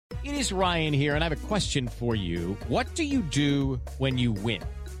It is Ryan here, and I have a question for you. What do you do when you win?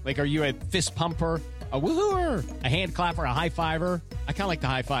 Like, are you a fist pumper, a woohooer, a hand clapper, a high fiver? I kind of like the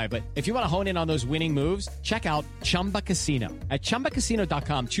high five, but if you want to hone in on those winning moves, check out Chumba Casino. At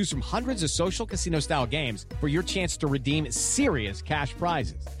ChumbaCasino.com, choose from hundreds of social casino-style games for your chance to redeem serious cash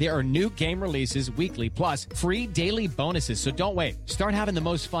prizes. There are new game releases weekly, plus free daily bonuses. So don't wait. Start having the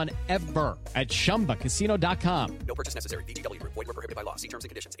most fun ever at ChumbaCasino.com. No purchase necessary. VGW Group. Void where prohibited by law. See terms and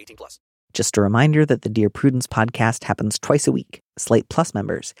conditions. 18+. Just a reminder that the Dear Prudence podcast happens twice a week. Slate Plus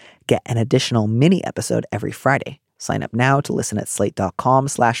members get an additional mini episode every Friday. Sign up now to listen at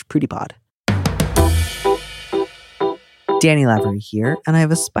slate.com/prudypod. Danny Lavery here, and I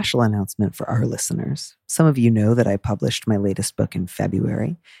have a special announcement for our listeners. Some of you know that I published my latest book in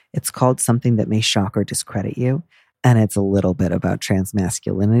February. It's called Something That May Shock or Discredit You, and it's a little bit about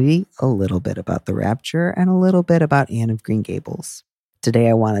transmasculinity, a little bit about the rapture, and a little bit about Anne of Green Gables. Today,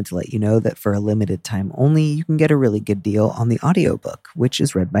 I wanted to let you know that for a limited time only, you can get a really good deal on the audiobook, which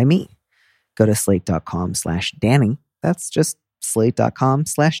is read by me. Go to slate.com/Danny. That's just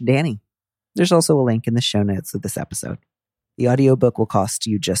slate.com/Danny. There's also a link in the show notes of this episode. The audiobook will cost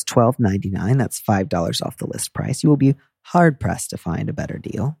you just $12.99. That's $5 off the list price. You will be hard-pressed to find a better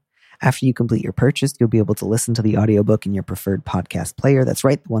deal. After you complete your purchase, you'll be able to listen to the audiobook in your preferred podcast player. That's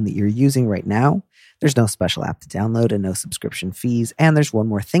right, the one that you're using right now. There's no special app to download and no subscription fees. And there's one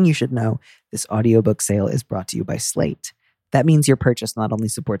more thing you should know. This audiobook sale is brought to you by Slate. That means your purchase not only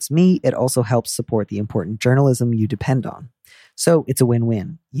supports me, it also helps support the important journalism you depend on. So it's a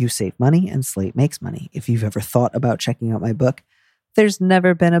win-win. You save money and Slate makes money. If you've ever thought about checking out my book, there's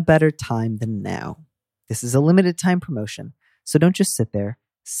never been a better time than now. This is a limited time promotion, so don't just sit there.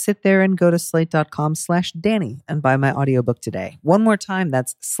 Sit there and go to slate.com/Danny and buy my audiobook today. One more time,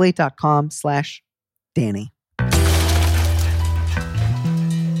 that's slate.com/Danny.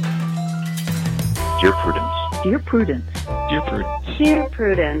 Dear Prudence. Dear Prudence. Dear Prudence. Dear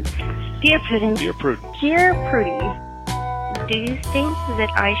Prudence. Dear Prudence. Dear Prudence. Dear Prudy, do you think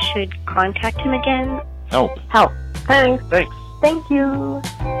that I should contact him again? Help. Help. Thanks. Thanks. Thank you.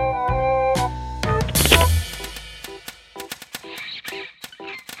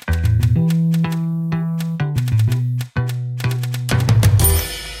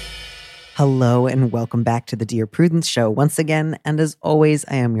 Hello and welcome back to the Dear Prudence Show once again. And as always,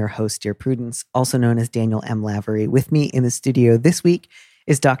 I am your host, Dear Prudence, also known as Daniel M. Lavery. With me in the studio this week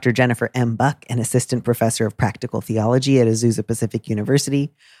is Dr. Jennifer M. Buck, an assistant professor of practical theology at Azusa Pacific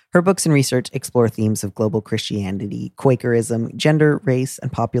University. Her books and research explore themes of global Christianity, Quakerism, gender, race,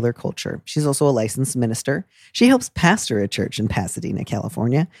 and popular culture. She's also a licensed minister. She helps pastor a church in Pasadena,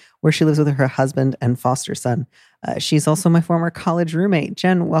 California, where she lives with her husband and foster son. She's also my former college roommate.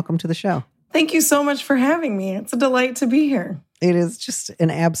 Jen, welcome to the show. Thank you so much for having me. It's a delight to be here. It is just an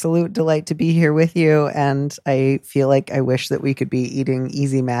absolute delight to be here with you. And I feel like I wish that we could be eating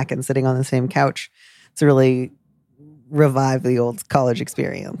Easy Mac and sitting on the same couch to really revive the old college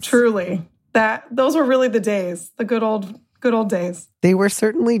experience. Truly. Those were really the days, the good old days. They were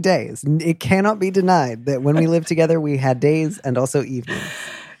certainly days. It cannot be denied that when we lived together, we had days and also evenings.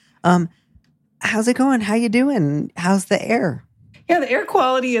 How's it going? How you doing? How's the air? Yeah, the air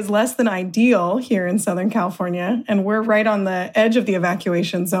quality is less than ideal here in Southern California, and we're right on the edge of the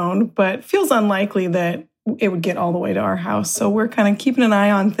evacuation zone, but feels unlikely that it would get all the way to our house. So we're kind of keeping an eye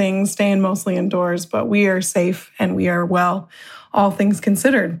on things, staying mostly indoors, but we are safe and we are well, all things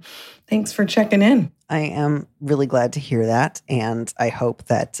considered. Thanks for checking in. I am really glad to hear that, and I hope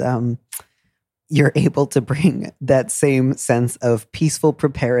that you're able to bring that same sense of peaceful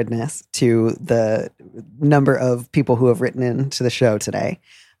preparedness to the number of people who have written into the show today,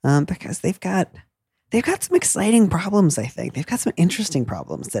 because they've got some exciting problems, I think. They've got some interesting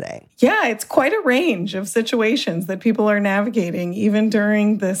problems today. Yeah, it's quite a range of situations that people are navigating, even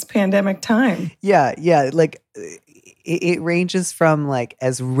during this pandemic time. Yeah. Like, it ranges from, like,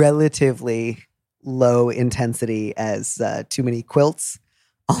 as relatively low intensity as too many quilts,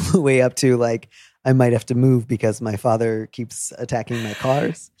 all the way up to, like, I might have to move because my father keeps attacking my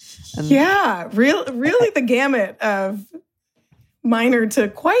cars. And really the gamut of minor to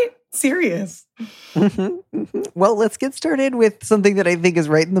quite serious. Well, let's get started with something that I think is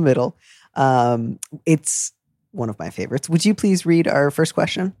right in the middle. It's one of my favorites. Would you please read our first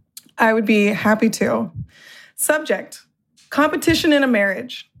question? I would be happy to. Subject: competition in a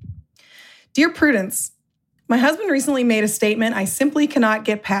marriage. Dear Prudence, my husband recently made a statement I simply cannot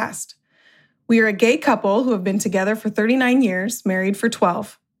get past. We are a gay couple who have been together for 39 years, married for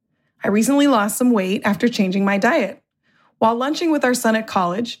 12. I recently lost some weight after changing my diet. While lunching with our son at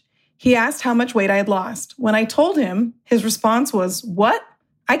college, he asked how much weight I had lost. When I told him, his response was, "What?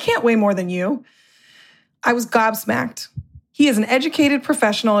 I can't weigh more than you. I was gobsmacked. He is an educated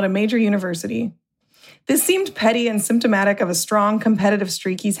professional at a major university. This seemed petty and symptomatic of a strong competitive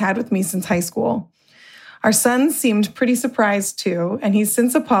streak he's had with me since high school. Our son seemed pretty surprised too, and he's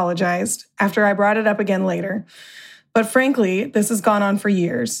since apologized after I brought it up again later. But frankly, this has gone on for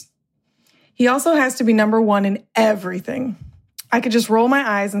years. He also has to be number one in everything. I could just roll my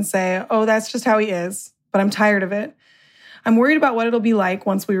eyes and say, oh, that's just how he is, but I'm tired of it. I'm worried about what it'll be like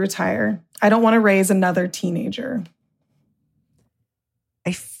once we retire. I don't want to raise another teenager.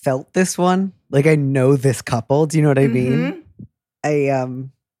 I felt this one. Like, I know this couple. Do you know what I mean?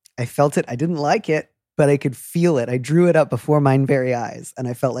 I felt it. I didn't like it, but I could feel it. I drew it up before my very eyes, and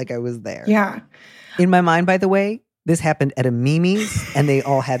I felt like I was there. Yeah. In my mind, by the way, this happened at a Mimi's, and they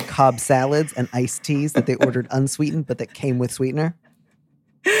all had Cobb salads and iced teas that they ordered unsweetened, but that came with sweetener.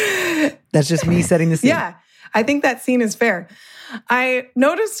 That's just me setting the scene. Yeah, I think that scene is fair. I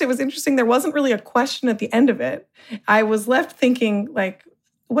noticed it was interesting. There wasn't really a question at the end of it. I was left thinking, like,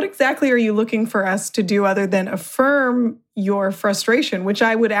 what exactly are you looking for us to do other than affirm your frustration, which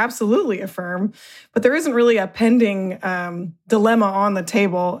I would absolutely affirm, but there isn't really a pending dilemma on the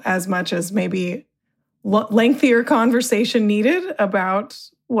table as much as maybe lengthier conversation needed about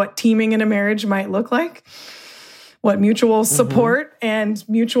what teaming in a marriage might look like, what mutual support and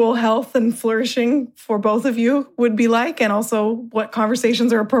mutual health and flourishing for both of you would be like, and also what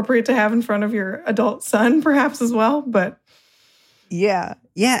conversations are appropriate to have in front of your adult son, perhaps as well. But yeah,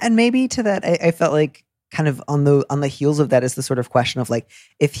 and maybe to that, I felt like kind of on the heels of that is the sort of question of like,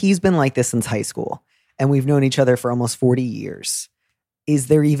 if he's been like this since high school and we've known each other for almost 40 years. Is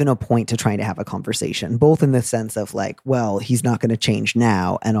there even a point to trying to have a conversation, both in the sense of like, well, he's not going to change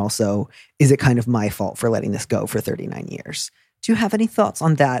now, and also, is it kind of my fault for letting this go for 39 years? Do you have any thoughts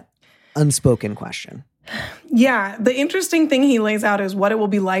on that unspoken question? Yeah, the interesting thing he lays out is what it will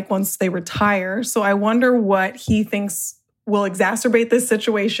be like once they retire. So I wonder what he thinks will exacerbate this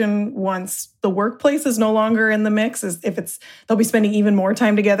situation once the workplace is no longer in the mix, is if they'll be spending even more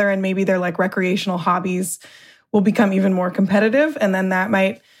time together and maybe their like recreational hobbies will become even more competitive. And then that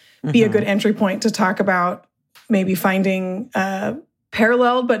might be a good entry point to talk about maybe finding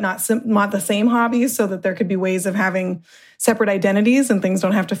paralleled but not the same hobbies, so that there could be ways of having separate identities and things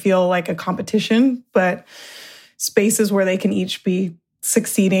don't have to feel like a competition, but spaces where they can each be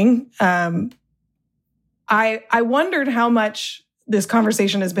succeeding. I wondered how much this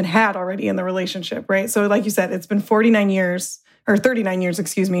conversation has been had already in the relationship, right? So like you said, it's been 39 years,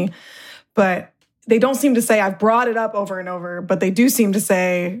 excuse me, but they don't seem to say, I've brought it up over and over, but they do seem to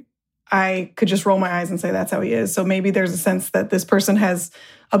say, I could just roll my eyes and say that's how he is. So maybe there's a sense that this person has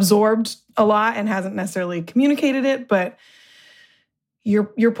absorbed a lot and hasn't necessarily communicated it. But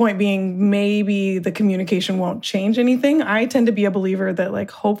your point being, maybe the communication won't change anything. I tend to be a believer that,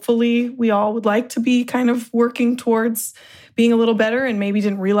 like, hopefully we all would like to be kind of working towards being a little better, and maybe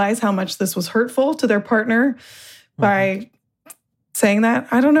didn't realize how much this was hurtful to their partner by saying that.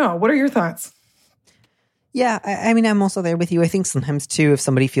 I don't know. What are your thoughts? Yeah, I mean, I'm also there with you. I think sometimes, too, if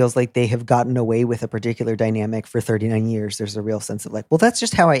somebody feels like they have gotten away with a particular dynamic for 39 years, there's a real sense of like, well, that's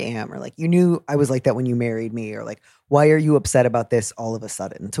just how I am. Or like, you knew I was like that when you married me. Or like, why are you upset about this all of a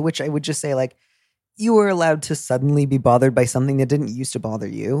sudden? To which I would just say, like, you were allowed to suddenly be bothered by something that didn't used to bother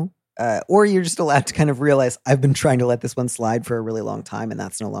you. Or you're just allowed to kind of realize, I've been trying to let this one slide for a really long time and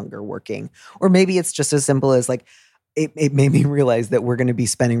that's no longer working. Or maybe it's just as simple as like, it made me realize that we're going to be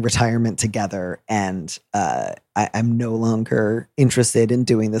spending retirement together, and I'm no longer interested in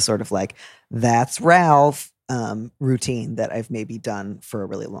doing this sort of like, that's Ralph routine that I've maybe done for a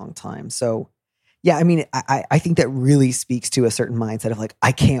really long time. So yeah, I mean, I think that really speaks to a certain mindset of like,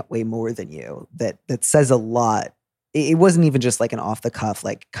 I can't weigh more than you. That says a lot. It wasn't even just like an off the cuff,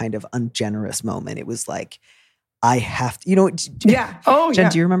 like kind of ungenerous moment. It was like, I have to, yeah. Oh, Jen, yeah.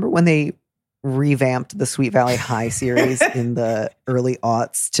 do you remember when they revamped the Sweet Valley High series in the early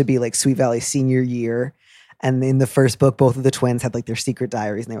aughts to be like Sweet Valley senior year? And in the first book, both of the twins had like their secret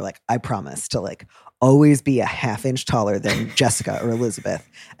diaries, and they were like, I promise to like always be a half inch taller than Jessica or Elizabeth,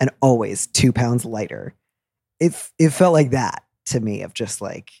 and always 2 pounds lighter. It felt like that to me, of just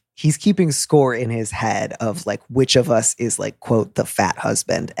like, he's keeping score in his head of like, which of us is like, quote, the fat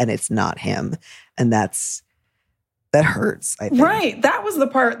husband, and it's not him. And that hurts, I think. Right. That was the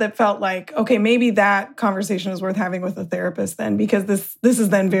part that felt like, okay, maybe that conversation is worth having with a therapist then, because this is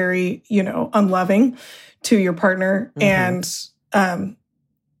then very, unloving to your partner and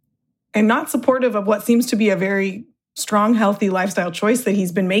not supportive of what seems to be a very strong, healthy lifestyle choice that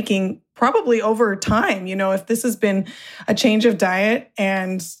he's been making probably over time. You know, if this has been a change of diet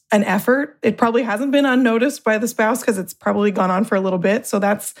and an effort, it probably hasn't been unnoticed by the spouse because it's probably gone on for a little bit. So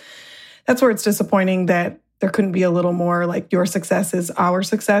that's where it's disappointing that there couldn't be a little more like your success is our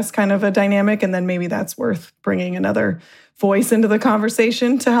success kind of a dynamic. And then maybe that's worth bringing another voice into the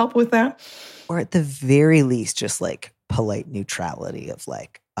conversation to help with that. Or at the very least, just like polite neutrality of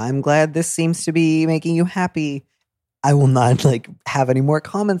like, I'm glad this seems to be making you happy. I will not like have any more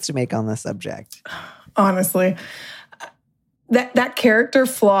comments to make on this subject. Honestly, that character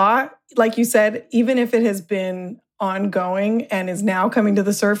flaw, like you said, even if it has been ongoing and is now coming to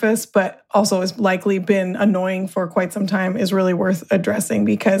the surface, but also has likely been annoying for quite some time, is really worth addressing,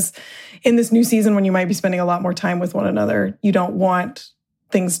 because in this new season, when you might be spending a lot more time with one another, you don't want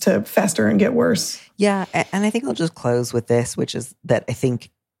things to fester and get worse. Yeah. And I think I'll just close with this, which is that I think,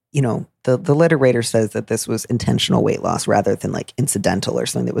 you know, the letter writer says that this was intentional weight loss rather than like incidental or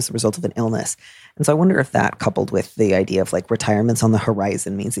something that was the result of an illness. And so I wonder if that, coupled with the idea of like retirement's on the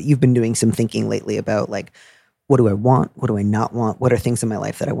horizon, means that you've been doing some thinking lately about like, what do I want? What do I not want? What are things in my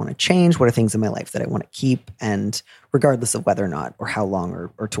life that I want to change? What are things in my life that I want to keep? And regardless of whether or not, or how long,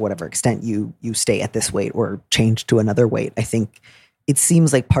 or to whatever extent you stay at this weight or change to another weight, I think it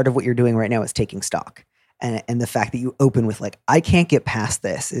seems like part of what you're doing right now is taking stock. And the fact that you open with like, I can't get past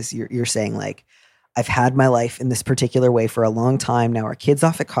this, is you're saying like, I've had my life in this particular way for a long time. Now our kid's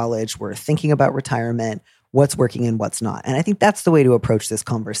off at college. We're thinking about retirement, what's working and what's not. And I think that's the way to approach this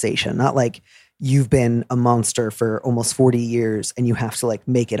conversation. Not like you've been a monster for almost 40 years and you have to like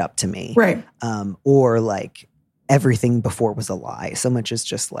make it up to me. Right. Or like everything before was a lie. So much as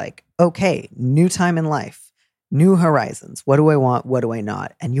just like, okay, new time in life, new horizons. What do I want? What do I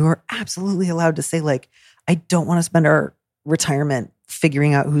not? And you're absolutely allowed to say like, I don't want to spend our retirement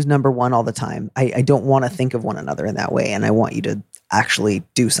figuring out who's number one all the time. I don't want to think of one another in that way. And I want you to actually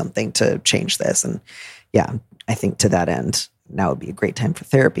do something to change this. And yeah, I think to that end, now would be a great time for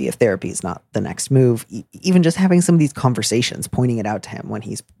therapy. If therapy is not the next move, even just having some of these conversations, pointing it out to him when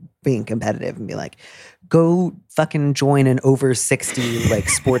he's being competitive and be like, go fucking join an over 60 like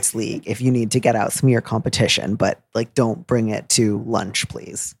sports league if you need to get out some of your competition, but like, don't bring it to lunch,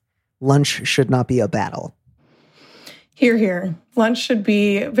 please. Lunch should not be a battle. Hear, hear. Lunch should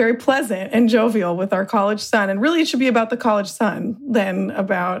be very pleasant and jovial with our college son. And really, it should be about the college son than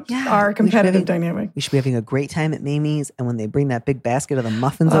about our competitive dynamic. We should be having a great time at Mimi's. And when they bring that big basket of the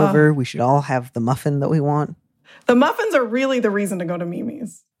muffins over, we should all have the muffin that we want. The muffins are really the reason to go to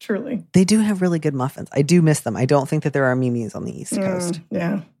Mimi's, truly. They do have really good muffins. I do miss them. I don't think that there are Mimi's on the East Coast.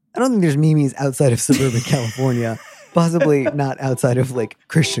 Yeah. I don't think there's Mimi's outside of suburban California. Possibly not outside of like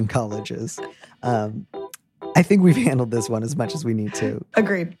Christian colleges. I think we've handled this one as much as we need to.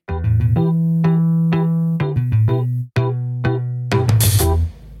 Agreed.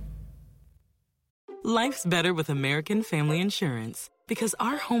 Life's better with American Family Insurance because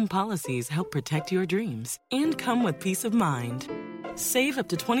our home policies help protect your dreams and come with peace of mind. Save up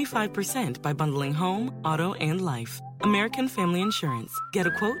to 25% by bundling home, auto, and life. American Family Insurance. Get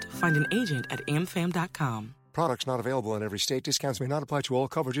a quote, find an agent at amfam.com. Products not available in every state. Discounts may not apply to all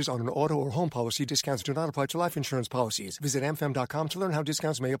coverages on an auto or home policy. Discounts do not apply to life insurance policies. Visit amfam.com to learn how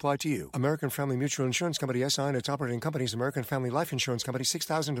discounts may apply to you. American Family Mutual Insurance Company, SI, and its operating companies, American Family Life Insurance Company,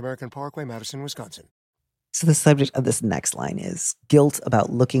 6000 American Parkway, Madison, Wisconsin. So the subject of this next line is guilt about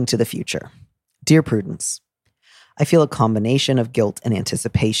looking to the future. Dear Prudence, I feel a combination of guilt and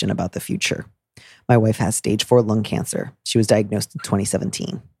anticipation about the future. My wife has stage 4 lung cancer. She was diagnosed in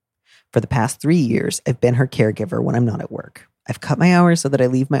 2017. For the past 3 years, I've been her caregiver when I'm not at work. I've cut my hours so that I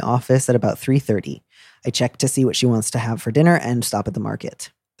leave my office at about 3:30. I check to see what she wants to have for dinner and stop at the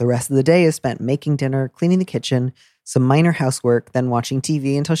market. The rest of the day is spent making dinner, cleaning the kitchen, some minor housework, then watching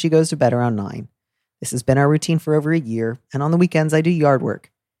TV until she goes to bed around 9. This has been our routine for over a year, and on the weekends I do yard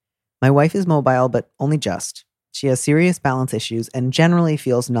work. My wife is mobile, but only just. She has serious balance issues and generally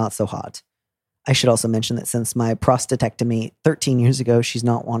feels not so hot. I should also mention that since my prostatectomy 13 years ago, she's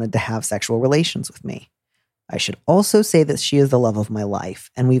not wanted to have sexual relations with me. I should also say that she is the love of my life,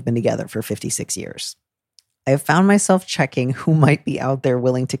 and we've been together for 56 years. I have found myself checking who might be out there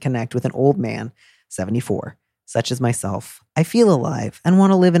willing to connect with an old man, 74, such as myself. I feel alive and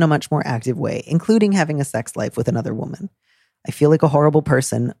want to live in a much more active way, including having a sex life with another woman. I feel like a horrible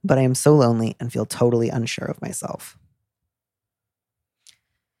person, but I am so lonely and feel totally unsure of myself.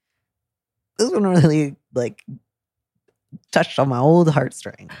 This one really touched on my old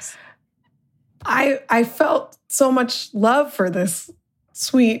heartstrings. I felt so much love for this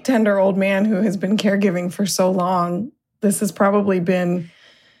sweet, tender old man who has been caregiving for so long. This has probably been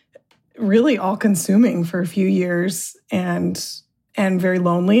really all-consuming for a few years and very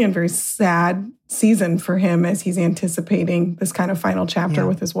lonely and very sad season for him as he's anticipating this kind of final chapter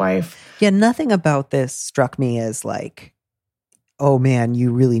with his wife. Yeah, nothing about this struck me as like, oh man,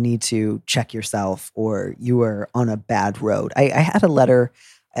 you really need to check yourself or you are on a bad road. I had a letter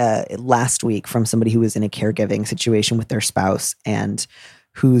last week from somebody who was in a caregiving situation with their spouse and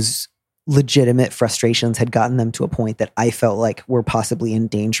whose legitimate frustrations had gotten them to a point that I felt like were possibly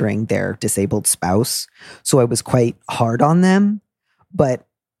endangering their disabled spouse. So I was quite hard on them. But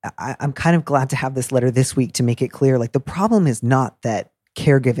I'm kind of glad to have this letter this week to make it clear, like the problem is not that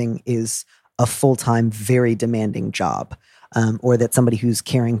caregiving is a full-time, very demanding job, or that somebody who's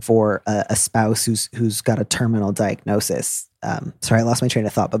caring for a spouse who's got a terminal diagnosis. Sorry, I lost my train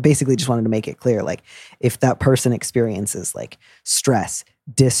of thought, but basically just wanted to make it clear, like if that person experiences like stress,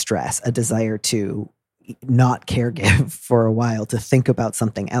 distress, a desire to not caregive for a while, to think about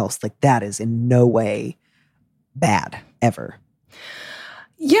something else, like that is in no way bad ever.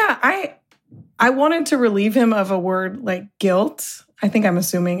 Yeah, I wanted to relieve him of a word like guilt. I think I'm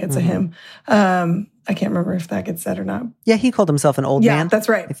assuming it's a him. I can't remember if that gets said or not. Yeah, he called himself an old man. Yeah, that's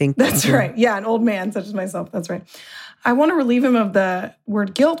right. I think that's right. Yeah, an old man such as myself. That's right. I want to relieve him of the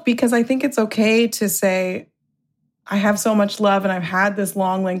word guilt because I think it's okay to say, I have so much love and I've had this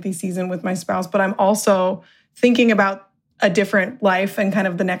long, lengthy season with my spouse, but I'm also thinking about a different life and kind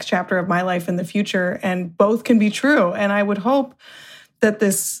of the next chapter of my life in the future. And both can be true. And I would hope that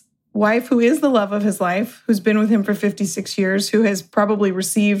this wife who is the love of his life, who's been with him for 56 years, who has probably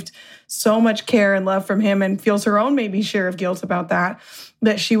received so much care and love from him and feels her own maybe share of guilt about that,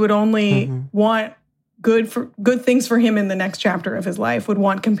 that she would only want good things for him in the next chapter of his life, would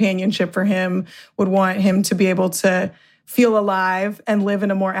want companionship for him, would want him to be able to feel alive and live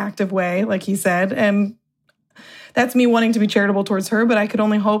in a more active way, like he said. And that's me wanting to be charitable towards her, but I could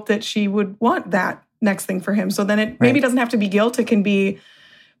only hope that she would want that next thing for him. So then it maybe doesn't have to be guilt. It can be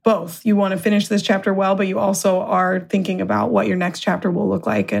both. You want to finish this chapter well, but you also are thinking about what your next chapter will look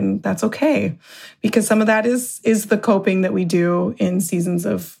like. And that's okay. Because some of that is the coping that we do in seasons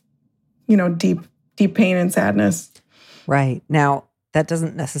of, deep pain and sadness. Right. Now, that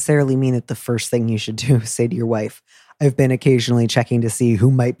doesn't necessarily mean that the first thing you should do is say to your wife, I've been occasionally checking to see who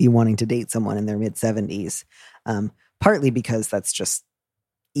might be wanting to date someone in their mid-70s. Partly because that's just,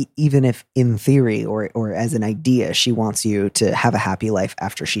 even if in theory or as an idea, she wants you to have a happy life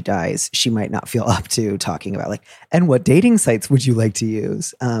after she dies, she might not feel up to talking about like, and what dating sites would you like to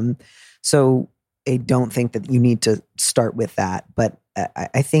use? So I don't think that you need to start with that. But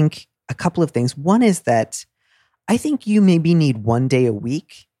I think a couple of things. One is that I think you maybe need one day a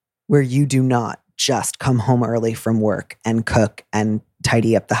week where you do not just come home early from work and cook and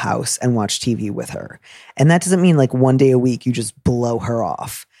tidy up the house and watch TV with her. And that doesn't mean like one day a week you just blow her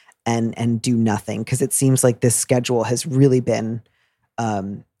off and do nothing. Because it seems like this schedule has really been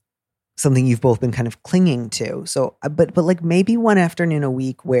something you've both been kind of clinging to. So, but like maybe one afternoon a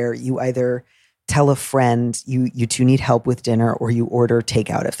week where you either tell a friend you two need help with dinner or you order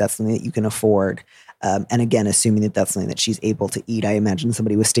takeout if that's something that you can afford. And again, assuming that that's something that she's able to eat. I imagine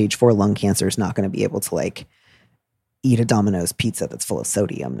somebody with stage 4 lung cancer is not going to be able to like eat a Domino's pizza that's full of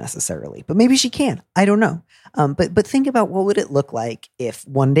sodium necessarily, but maybe she can. I don't know. But think about what would it look like if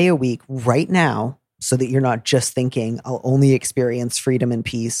one day a week right now, so that you're not just thinking I'll only experience freedom and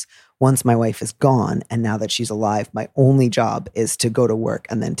peace once my wife is gone. And now that she's alive, my only job is to go to work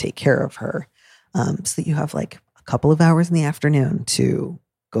and then take care of her. So that you have like a couple of hours in the afternoon to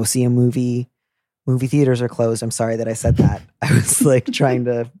go see a movie. Movie theaters are closed. I'm sorry that I said that. I was like trying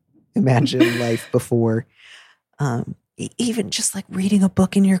to imagine life before. Even just like reading a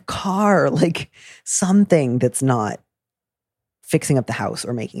book in your car, like something that's not fixing up the house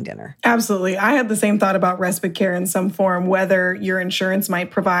or making dinner. Absolutely. I had the same thought about respite care in some form, whether your insurance might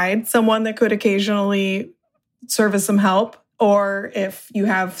provide someone that could occasionally serve as some help, or if you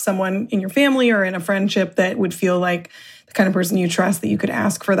have someone in your family or in a friendship that would feel like the kind of person you trust that you could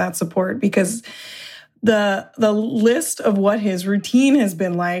ask for that support. Because the list of what his routine has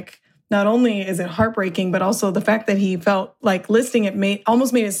been like, not only is it heartbreaking, but also the fact that he felt like listing it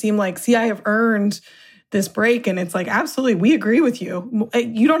almost made it seem like, see, I have earned this break. And it's like, absolutely, we agree with you.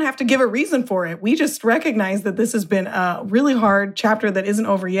 You don't have to give a reason for it. We just recognize that this has been a really hard chapter that isn't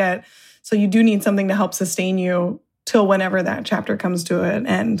over yet. So you do need something to help sustain you till whenever that chapter comes to an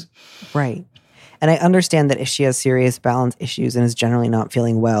end. Right. And I understand that if she has serious balance issues and is generally not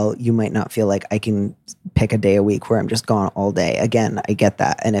feeling well, you might not feel like I can pick a day a week where I'm just gone all day. Again, I get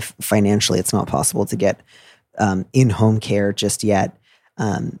that. And if financially it's not possible to get in-home care just yet,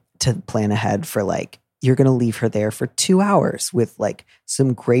 to plan ahead for like you're going to leave her there for 2 hours with like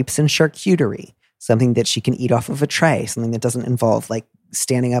some grapes and charcuterie, something that she can eat off of a tray, something that doesn't involve like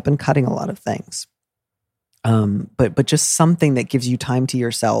standing up and cutting a lot of things. But just something that gives you time to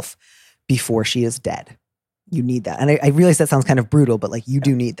yourself before she is dead. You need that. And I realize that sounds kind of brutal, but like you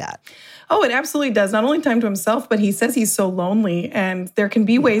do need that. Oh, it absolutely does. Not only time to himself, but he says he's so lonely. And there can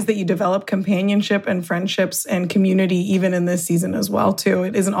be ways that you develop companionship and friendships and community even in this season as well, too.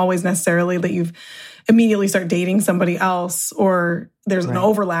 It isn't always necessarily that you've immediately start dating somebody else or there's an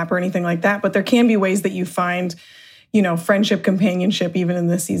overlap or anything like that. But there can be ways that you find, friendship, companionship even in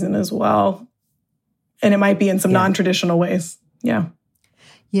this season as well. And it might be in some non-traditional ways. Yeah.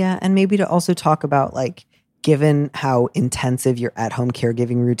 Yeah. And maybe to also talk about like, given how intensive your at-home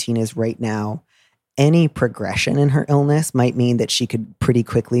caregiving routine is right now, any progression in her illness might mean that she could pretty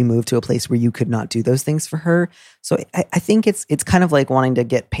quickly move to a place where you could not do those things for her. So I think it's kind of like wanting to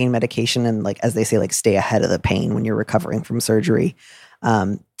get pain medication and like, as they say, like stay ahead of the pain when you're recovering from surgery,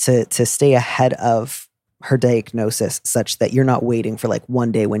 to stay ahead of her diagnosis such that you're not waiting for like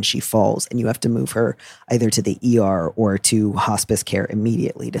one day when she falls and you have to move her either to the ER or to hospice care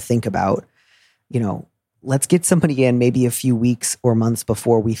immediately, to think about, let's get somebody in maybe a few weeks or months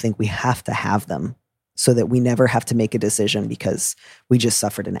before we think we have to have them so that we never have to make a decision because we just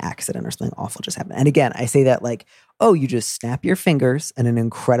suffered an accident or something awful just happened. And again, I say that like, oh, you just snap your fingers and an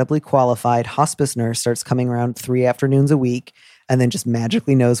incredibly qualified hospice nurse starts coming around 3 afternoons a week and then just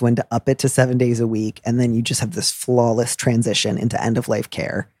magically knows when to up it to 7 days a week. And then you just have this flawless transition into end-of-life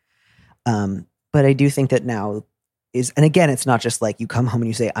care. But I do think that now and again, it's not just like you come home and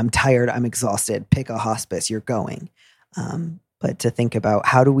you say, I'm tired, I'm exhausted, pick a hospice, you're going. But to think about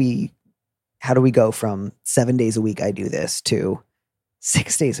how do we go from 7 days a week I do this to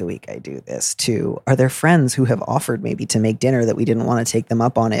 6 days a week I do this to, are there friends who have offered maybe to make dinner that we didn't want to take them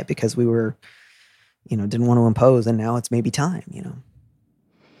up on it because we were, didn't want to impose and now it's maybe time,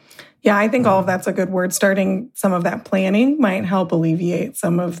 Yeah, I think all of that's a good word. Starting some of that planning might help alleviate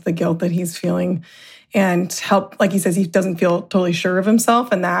some of the guilt that he's feeling and help, like he says, he doesn't feel totally sure of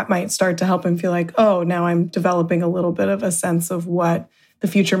himself. And that might start to help him feel like, oh, now I'm developing a little bit of a sense of what the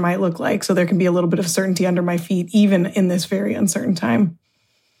future might look like. So there can be a little bit of certainty under my feet, even in this very uncertain time.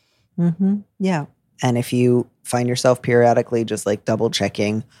 Mm-hmm. Yeah. And if you find yourself periodically just like double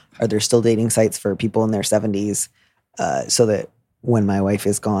checking, are there still dating sites for people in their 70s so that when my wife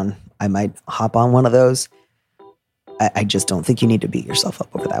is gone, I might hop on one of those. I just don't think you need to beat yourself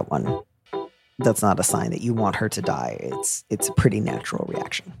up over that one. That's not a sign that you want her to die. It's a pretty natural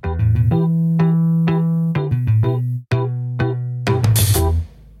reaction.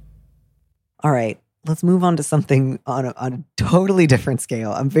 All right, let's move on to something on a totally different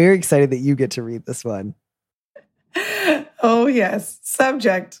scale. I'm very excited that you get to read this one. Oh, yes.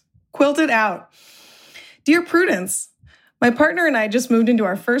 Subject, quilted out. Dear Prudence, my partner and I just moved into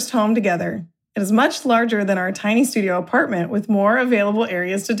our first home together. It is much larger than our tiny studio apartment with more available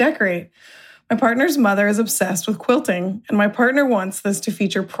areas to decorate. My partner's mother is obsessed with quilting, and my partner wants this to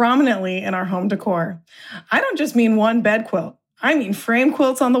feature prominently in our home decor. I don't just mean one bed quilt. I mean frame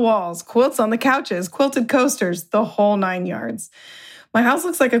quilts on the walls, quilts on the couches, quilted coasters, the whole 9 yards. My house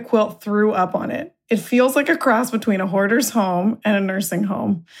looks like a quilt threw up on it. It feels like a cross between a hoarder's home and a nursing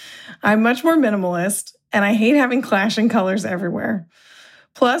home. I'm much more minimalist, and I hate having clashing colors everywhere.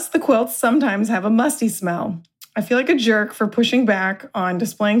 Plus, the quilts sometimes have a musty smell. I feel like a jerk for pushing back on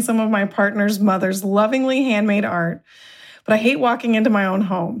displaying some of my partner's mother's lovingly handmade art, but I hate walking into my own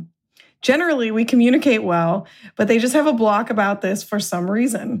home. Generally, we communicate well, but they just have a block about this for some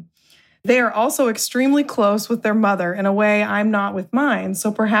reason. They are also extremely close with their mother in a way I'm not with mine,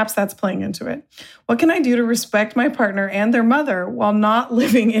 so perhaps that's playing into it. What can I do to respect my partner and their mother while not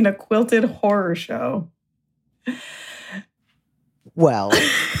living in a quilted horror show? Well,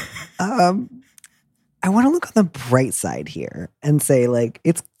 I want to look on the bright side here and say, like,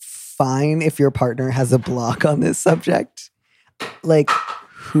 it's fine if your partner has a block on this subject. Like,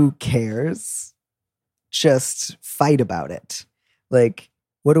 who cares? Just fight about it. Like,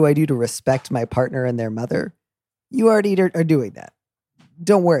 what do I do to respect my partner and their mother? You already are doing that.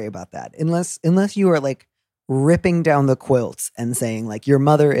 Don't worry about that. Unless you are like ripping down the quilts and saying like your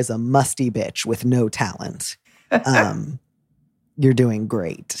mother is a musty bitch with no talent. You're doing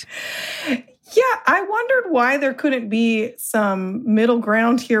great. Yeah, I wondered why there couldn't be some middle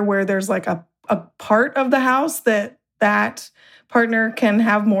ground here where there's like a part of the house that partner can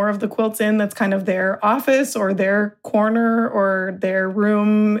have more of the quilts in that's kind of their office or their corner or their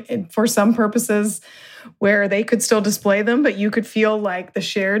room for some purposes where they could still display them, but you could feel like the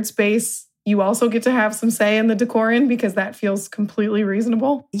shared space you also get to have some say in the decorin because that feels completely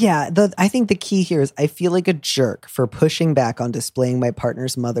reasonable. Yeah, I think the key here is I feel like a jerk for pushing back on displaying my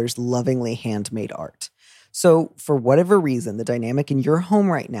partner's mother's lovingly handmade art. So for whatever reason, the dynamic in your home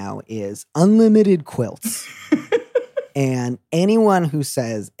right now is unlimited quilts. And anyone who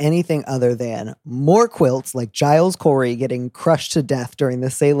says anything other than more quilts, like Giles Corey getting crushed to death during the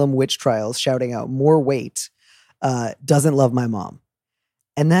Salem witch trials, shouting out more weight, doesn't love my mom.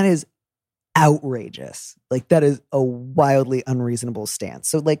 And that is outrageous. Like, that is a wildly unreasonable stance.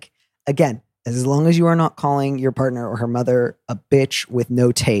 So, like, again, as long as you are not calling your partner or her mother a bitch with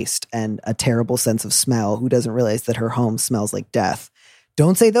no taste and a terrible sense of smell who doesn't realize that her home smells like death,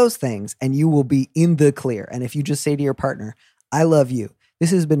 don't say those things and you will be in the clear. And if you just say to your partner, I love you,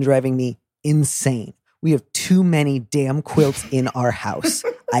 this has been driving me insane. We have too many damn quilts in our house.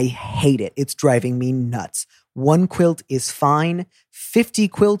 I hate it. It's driving me nuts. 1 quilt is fine. 50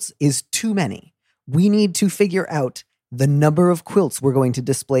 quilts is too many. We need to figure out the number of quilts we're going to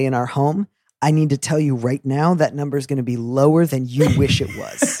display in our home. I need to tell you right now that number is going to be lower than you wish it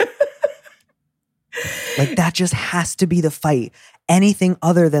was. Like, that just has to be the fight. Anything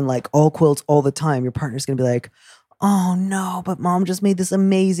other than like all quilts all the time, your partner's going to be like, oh no, but mom just made this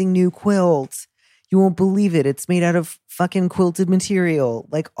amazing new quilt. You won't believe it. It's made out of fucking quilted material,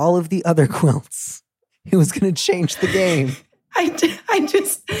 like all of the other quilts. It was going to change the game. I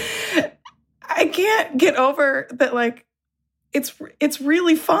can't get over that. Like, it's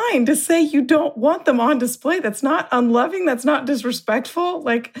really fine to say you don't want them on display. That's not unloving. That's not disrespectful.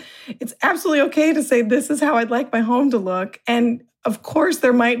 Like, it's absolutely okay to say, this is how I'd like my home to look. And of course,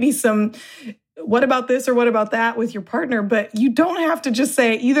 there might be some, what about this or what about that with your partner, but you don't have to just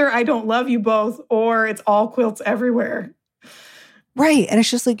say either I don't love you both or it's all quilts everywhere. Right. And it's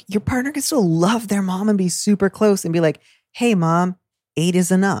just like, your partner can still love their mom and be super close and be like, hey, mom, 8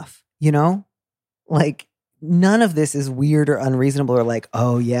 is enough. You know, like, none of this is weird or unreasonable or like,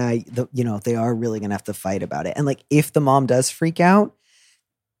 oh yeah, they are really going to have to fight about it. And like, if the mom does freak out,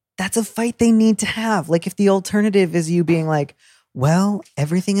 that's a fight they need to have. Like, if the alternative is you being like, well,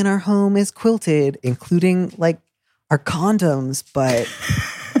 everything in our home is quilted, including like our condoms, but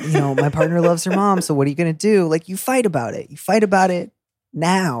my partner loves her mom. So what are you going to do? Like, you fight about it. You fight about it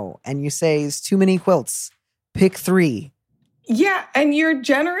now. And you say, it's too many quilts. Pick 3. Yeah. And you're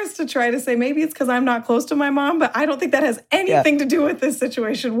generous to try to say, maybe it's because I'm not close to my mom, but I don't think that has anything to do with this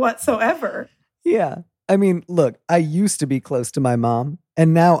situation whatsoever. Yeah. I mean, look, I used to be close to my mom,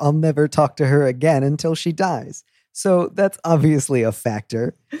 and now I'll never talk to her again until she dies. So that's obviously a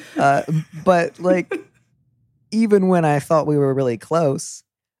factor. But like, even when I thought we were really close,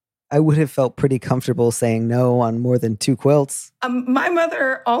 I would have felt pretty comfortable saying no on more than 2 quilts. My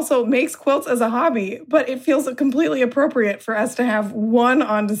mother also makes quilts as a hobby, but it feels completely appropriate for us to have 1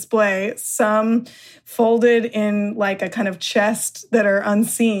 on display, some folded in like a kind of chest that are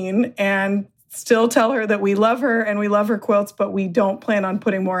unseen, and still tell her that we love her and we love her quilts, but we don't plan on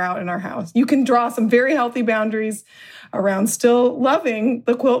putting more out in our house. You can draw some very healthy boundaries around still loving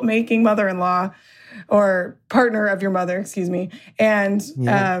the quilt making mother-in-law or partner of your mother, excuse me. And,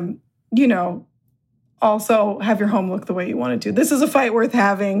 also have your home look the way you want it to. This is a fight worth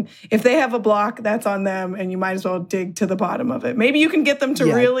having. If they have a block, that's on them, and you might as well dig to the bottom of it. Maybe you can get them to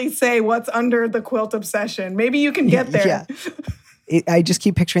really say what's under the quilt obsession. Maybe you can get there. Yeah. I just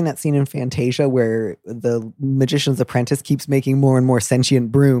keep picturing that scene in Fantasia where the magician's apprentice keeps making more and more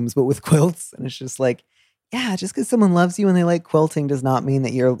sentient brooms, but with quilts. And it's just like, yeah, just because someone loves you and they like quilting does not mean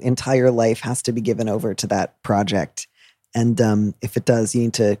that your entire life has to be given over to that project. And if it does, you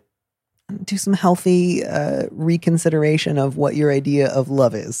need to do some healthy reconsideration of what your idea of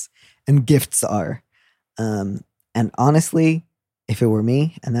love is and gifts are. And honestly, if it were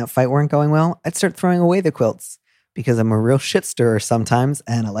me and that fight weren't going well, I'd start throwing away the quilts because I'm a real shit stirrer sometimes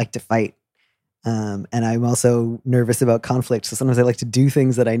and I like to fight. And I'm also nervous about conflict. So sometimes I like to do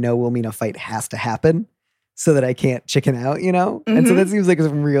things that I know will mean a fight has to happen so that I can't chicken out, Mm-hmm. And so that seems like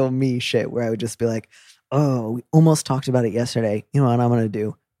some real me shit where I would just be like, oh, we almost talked about it yesterday. You know what I'm going to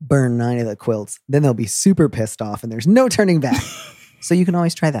do? Burn 9 of the quilts. Then they'll be super pissed off and there's no turning back. So you can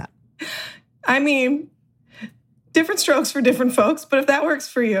always try that. I mean, different strokes for different folks, but if that works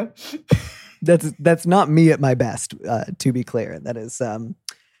for you. That's not me at my best, to be clear. That is,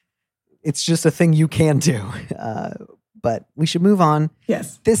 it's just a thing you can do. But we should move on.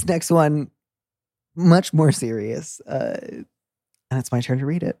 Yes. This next one, much more serious. And it's my turn to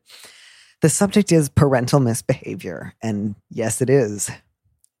read it. The subject is parental misbehavior. And yes, it is.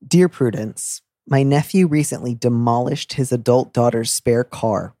 Dear Prudence, my nephew recently demolished his adult daughter's spare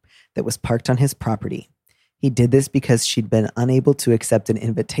car that was parked on his property. He did this because she'd been unable to accept an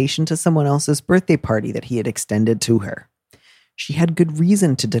invitation to someone else's birthday party that he had extended to her. She had good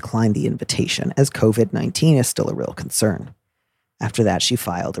reason to decline the invitation, as COVID-19 is still a real concern. After that, she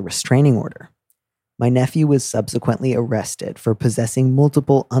filed a restraining order. My nephew was subsequently arrested for possessing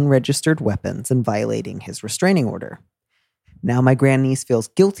multiple unregistered weapons and violating his restraining order. Now my grandniece feels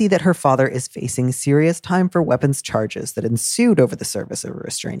guilty that her father is facing serious time for weapons charges that ensued over the service of a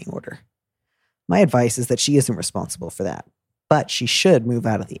restraining order. My advice is that she isn't responsible for that, but she should move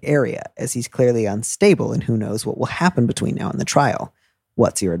out of the area as he's clearly unstable and who knows what will happen between now and the trial.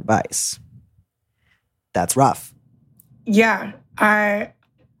 What's your advice? That's rough. Yeah, I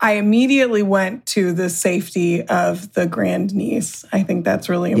immediately went to the safety of the grandniece. I think that's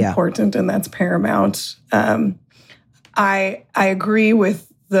really important and that's paramount. I agree with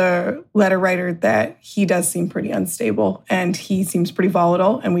the letter writer that he does seem pretty unstable and he seems pretty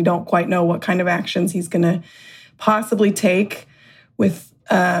volatile, and we don't quite know what kind of actions he's going to possibly take with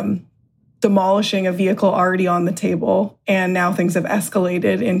demolishing a vehicle already on the table. And now things have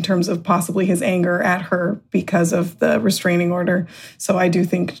escalated in terms of possibly his anger at her because of the restraining order. So I do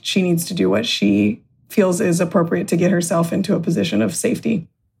think she needs to do what she feels is appropriate to get herself into a position of safety.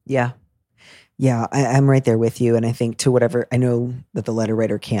 Yeah. Yeah, I'm right there with you. And I think to whatever, I know that the letter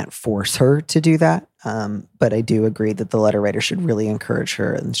writer can't force her to do that. But I do agree that the letter writer should really encourage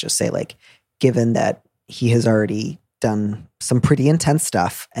her and just say, like, given that he has already done some pretty intense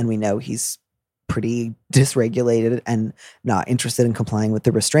stuff and we know he's pretty dysregulated and not interested in complying with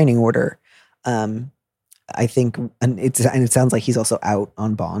the restraining order, I think, and it sounds like he's also out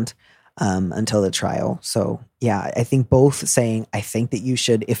on bond until the trial. So yeah, I think both saying, I think that you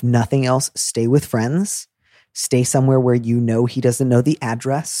should, if nothing else, stay with friends, stay somewhere where you know he doesn't know the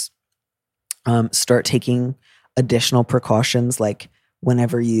address, start taking additional precautions, like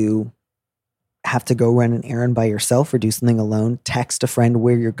whenever you have to go run an errand by yourself or do something alone, text a friend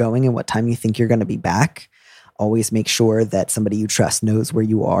where you're going and what time you think you're going to be back. Always make sure that somebody you trust knows where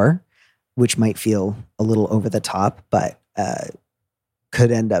you are, which might feel a little over the top, but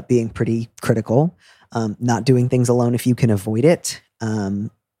could end up being pretty critical. Not doing things alone if you can avoid it.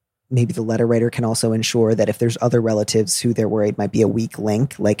 Maybe the letter writer can also ensure that if there's other relatives who they're worried might be a weak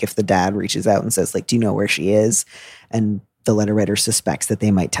link, like if the dad reaches out and says, like, do you know where she is? And the letter writer suspects that they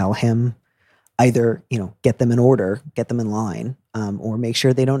might tell him, either, get them in order, get them in line, or make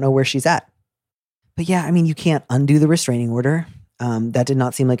sure they don't know where she's at. But yeah, I mean, you can't undo the restraining order. That did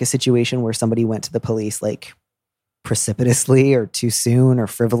not seem like a situation where somebody went to the police like precipitously or too soon or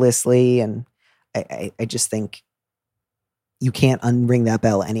frivolously. And I just think you can't unring that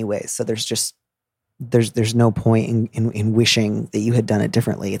bell anyway. So there's no point in wishing that you had done it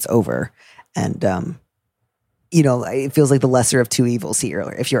differently. It's over. And, it feels like the lesser of two evils here.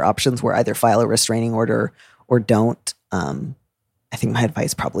 If your options were either file a restraining order or don't, I think my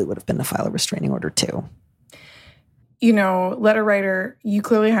advice probably would have been to file a restraining order too. Letter writer, you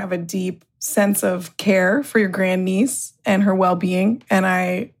clearly have a deep sense of care for your grandniece and her well-being. And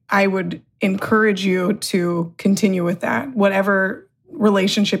I would encourage you to continue with that. Whatever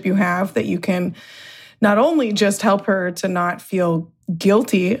relationship you have, that you can not only just help her to not feel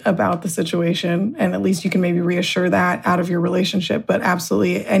guilty about the situation, and at least you can maybe reassure that out of your relationship, but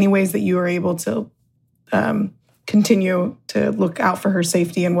absolutely any ways that you are able to continue to look out for her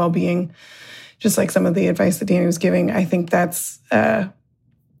safety and well-being, just like some of the advice that Danny was giving. I think that's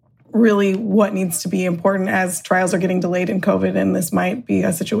really what needs to be important as trials are getting delayed in COVID, and this might be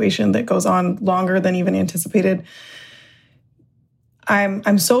a situation that goes on longer than even anticipated.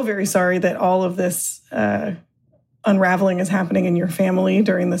 I'm so very sorry that all of this unraveling is happening in your family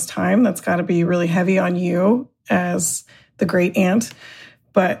during this time. That's got to be really heavy on you as the great aunt.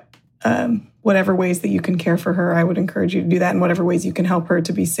 But whatever ways that you can care for her, I would encourage you to do that. And whatever ways you can help her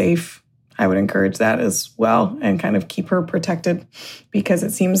to be safe, I would encourage that as well, and kind of keep her protected, because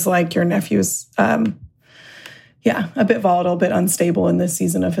it seems like your nephew's, a bit volatile, a bit unstable in this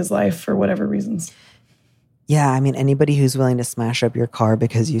season of his life for whatever reasons. Yeah, I mean, anybody who's willing to smash up your car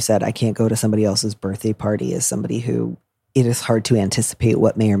because you said, I can't go to somebody else's birthday party, is somebody who it is hard to anticipate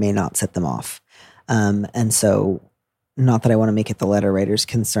what may or may not set them off. And so, not that I want to make it the letter writer's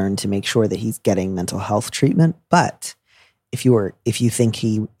concern to make sure that he's getting mental health treatment, but if you think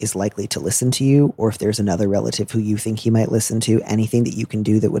he is likely to listen to you, or if there's another relative who you think he might listen to, anything that you can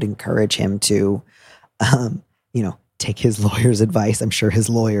do that would encourage him to, take his lawyer's advice. I'm sure his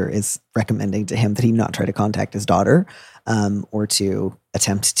lawyer is recommending to him that he not try to contact his daughter, or to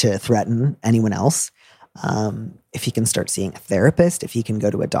attempt to threaten anyone else. If he can start seeing a therapist, if he can go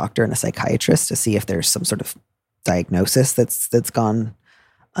to a doctor and a psychiatrist to see if there's some sort of diagnosis that's gone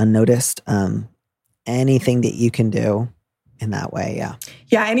unnoticed. And anything that you can do in that way. Yeah.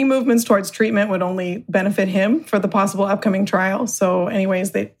 Yeah. Any movements towards treatment would only benefit him for the possible upcoming trial. So any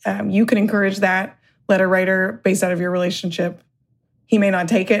ways that you can encourage that letter writer based out of your relationship, he may not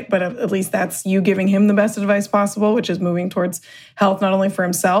take it, but at least that's you giving him the best advice possible, which is moving towards health, not only for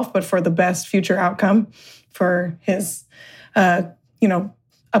himself, but for the best future outcome for his,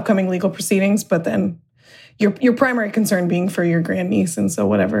 upcoming legal proceedings. But then your primary concern being for your grandniece. And so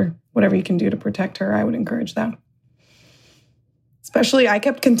whatever you can do to protect her, I would encourage that. Especially, I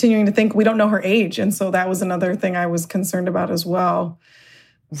kept continuing to think we don't know her age. And so that was another thing I was concerned about as well.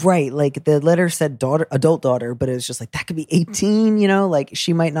 Right. Like the letter said adult daughter, but it was just like, that could be 18, like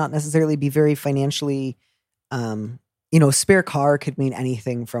she might not necessarily be very financially, spare car could mean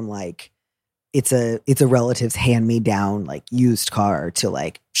anything from like, it's a relative's hand-me-down, like used car to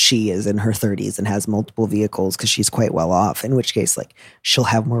like, she is in her 30s and has multiple vehicles because she's quite well off, in which case like she'll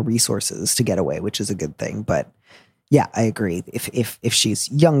have more resources to get away, which is a good thing. But yeah, I agree. If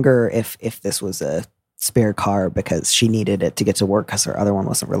she's younger, if this was a spare car because she needed it to get to work because her other one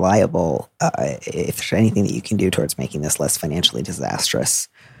wasn't reliable, if there's anything that you can do towards making this less financially disastrous,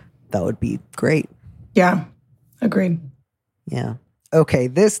 that would be great. Yeah, agreed. Yeah. Okay,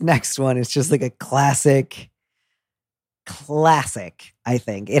 this next one is just like a classic, I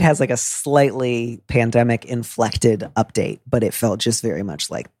think. It has like a slightly pandemic-inflected update, but it felt just very much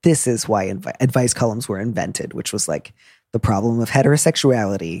like this is why advice columns were invented, which was like the problem of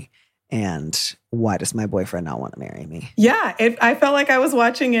heterosexuality and why does my boyfriend not want to marry me? Yeah, I felt like I was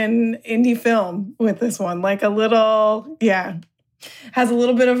watching an indie film with this one, like a little, has a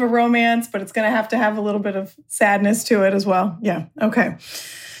little bit of a romance, but it's going to have a little bit of sadness to it as well. Yeah, okay.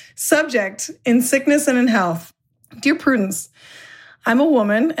 Subject, in sickness and in health. Dear Prudence, I'm a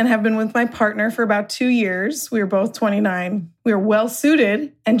woman and have been with my partner for about 2 years. We are both 29. We are well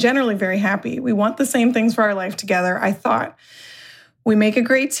suited and generally very happy. We want the same things for our life together, I thought. We make a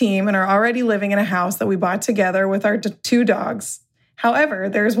great team and are already living in a house that we bought together with our 2 dogs. However,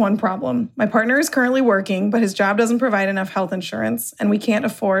 there is one problem. My partner is currently working, but his job doesn't provide enough health insurance, and we can't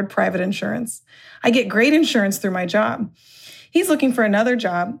afford private insurance. I get great insurance through my job. He's looking for another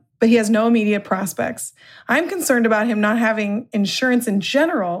job, but he has no immediate prospects. I'm concerned about him not having insurance in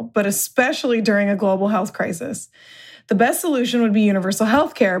general, but especially during a global health crisis. The best solution would be universal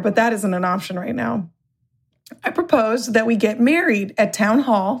health care, but that isn't an option right now. I proposed that we get married at town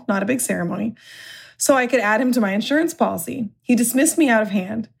hall, not a big ceremony, so I could add him to my insurance policy. He dismissed me out of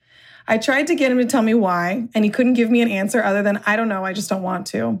hand. I tried to get him to tell me why, and he couldn't give me an answer other than, I don't know, I just don't want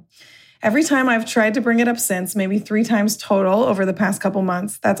to. Every time I've tried to bring it up since, maybe 3 times total over the past couple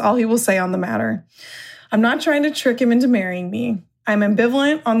months, that's all he will say on the matter. I'm not trying to trick him into marrying me. I'm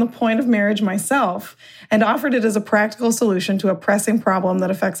ambivalent on the point of marriage myself and offered it as a practical solution to a pressing problem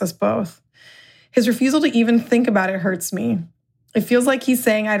that affects us both. His refusal to even think about it hurts me. It feels like he's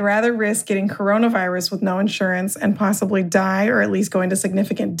saying I'd rather risk getting coronavirus with no insurance and possibly die or at least go into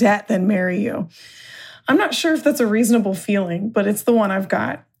significant debt than marry you. I'm not sure if that's a reasonable feeling, but it's the one I've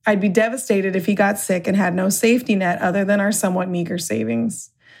got. I'd be devastated if he got sick and had no safety net other than our somewhat meager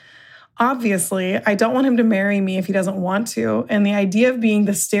savings. Obviously, I don't want him to marry me if he doesn't want to, and the idea of being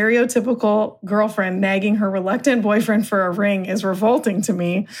the stereotypical girlfriend nagging her reluctant boyfriend for a ring is revolting to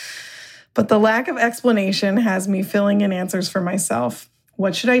me. But the lack of explanation has me filling in answers for myself.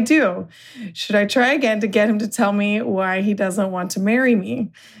 What should I do? Should I try again to get him to tell me why he doesn't want to marry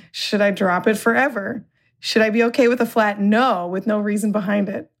me? Should I drop it forever? Should I be okay with a flat no with no reason behind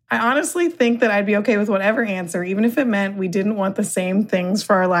it? I honestly think that I'd be okay with whatever answer, even if it meant we didn't want the same things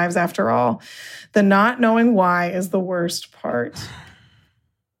for our lives after all. The not knowing why is the worst part.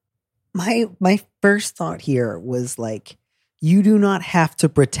 My first thought here was like, you do not have to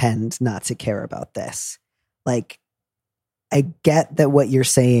pretend not to care about this. Like, I get that what you're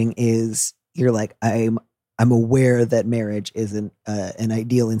saying is you're like, I'm aware that marriage isn't an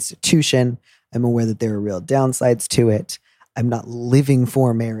ideal institution. I'm aware that there are real downsides to it. I'm not living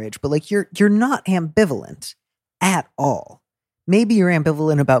for marriage, but like you're not ambivalent at all. Maybe you're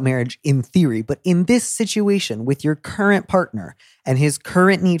ambivalent about marriage in theory, but in this situation with your current partner and his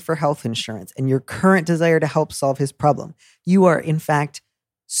current need for health insurance and your current desire to help solve his problem, you are in fact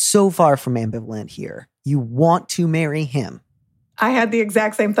so far from ambivalent here. You want to marry him. I had the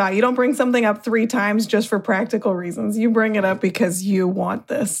exact same thought. You don't bring something up 3 times just for practical reasons. You bring it up because you want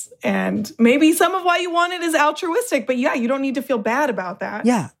this. And maybe some of why you want it is altruistic, but yeah, you don't need to feel bad about that.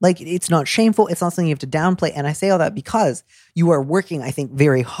 Yeah, like it's not shameful. It's not something you have to downplay. And I say all that because you are working, I think,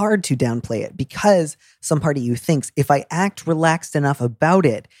 very hard to downplay it because some part of you thinks if I act relaxed enough about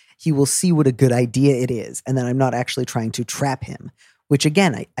it, he will see what a good idea it is. And then I'm not actually trying to trap him, which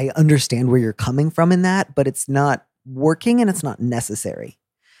again, I understand where you're coming from in that, but it's not working and it's not necessary.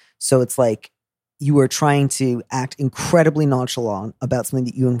 So it's like you are trying to act incredibly nonchalant about something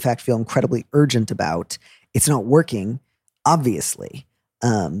that you in fact feel incredibly urgent about. It's not working, obviously.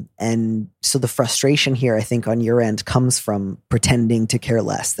 And so the frustration here, I think, on your end comes from pretending to care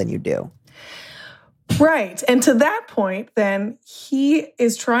less than you do. Right. And to that point, then he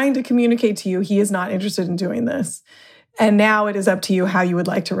is trying to communicate to you he is not interested in doing this. And now it is up to you how you would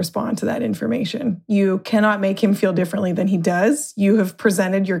like to respond to that information. You cannot make him feel differently than he does. You have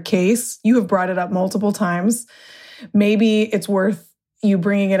presented your case. You have brought it up multiple times. Maybe it's worth you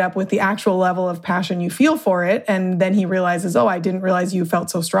bringing it up with the actual level of passion you feel for it. And then he realizes, oh, I didn't realize you felt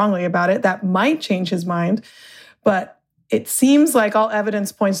so strongly about it. That might change his mind. But it seems like all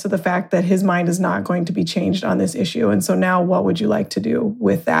evidence points to the fact that his mind is not going to be changed on this issue. And so now what would you like to do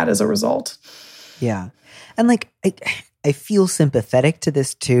with that as a result? Yeah. And like, I feel sympathetic to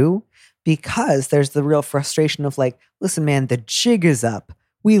this too, because there's the real frustration of like, listen, man, the jig is up.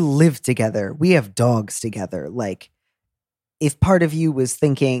 We live together. We have dogs together. Like, if part of you was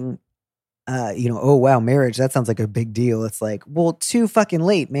thinking, oh, wow, marriage, that sounds like a big deal. It's like, well, too fucking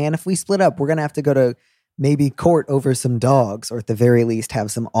late, man. If we split up, we're going to have to go to maybe court over some dogs, or at the very least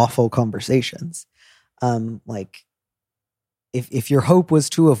have some awful conversations. Like, if your hope was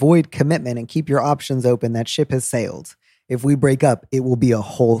to avoid commitment and keep your options open, that ship has sailed. If we break up, it will be a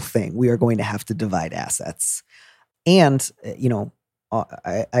whole thing. We are going to have to divide assets. And,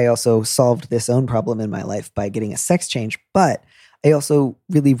 I also solved this own problem in my life by getting a sex change, but I also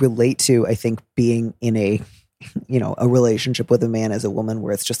really relate to, I think, being in a relationship with a man as a woman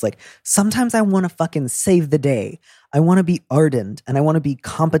where it's just like, sometimes I want to fucking save the day. I want to be ardent and I want to be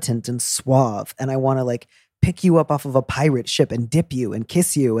competent and suave. And I want to like pick you up off of a pirate ship and dip you and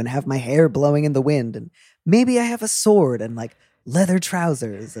kiss you and have my hair blowing in the wind. And maybe I have a sword and like leather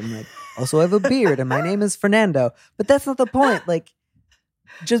trousers and like also I have a beard and my name is Fernando. But that's not the point. Like,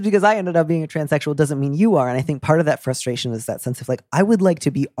 just because I ended up being a transsexual doesn't mean you are. And I think part of that frustration is that sense of like, I would like to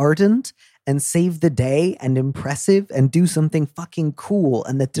be ardent and save the day and impressive and do something fucking cool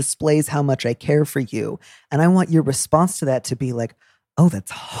and that displays how much I care for you. And I want your response to that to be like, oh,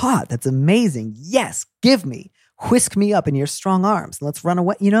 that's hot. That's amazing. Yes, give me. Whisk me up in your strong arms. Let's run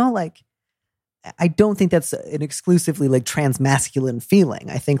away. Like, I don't think that's an exclusively like transmasculine feeling.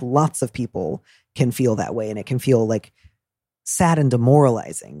 I think lots of people can feel that way, and it can feel like sad and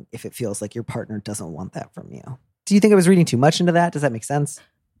demoralizing if it feels like your partner doesn't want that from you. Do you think I was reading too much into that? Does that make sense?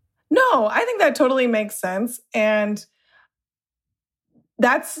 No, I think that totally makes sense. And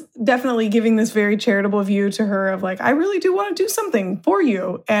that's definitely giving this very charitable view to her of like, I really do want to do something for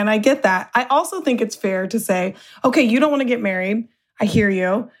you. And I get that. I also think it's fair to say, okay, you don't want to get married. I hear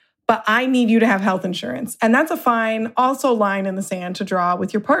you. But I need you to have health insurance. And that's a fine also line in the sand to draw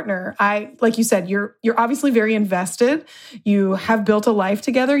with your partner. Like you said, you're obviously very invested. You have built a life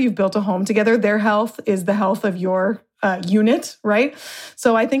together. You've built a home together. Their health is the health of your unit, right?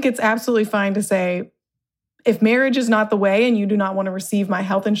 So I think it's absolutely fine to say, if marriage is not the way and you do not want to receive my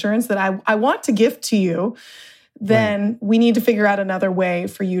health insurance that I want to gift to you, then we need to figure out another way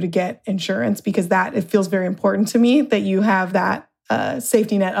for you to get insurance, because it feels very important to me that you have that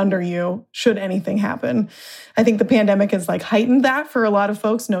safety net under you should anything happen. I think the pandemic has like heightened that for a lot of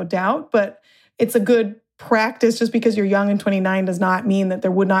folks, no doubt, but it's a good practice. Just because you're young and 29 does not mean that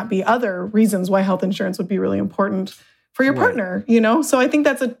there would not be other reasons why health insurance would be really important for your partner, So I think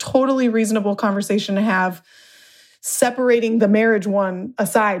that's a totally reasonable conversation to have, separating the marriage one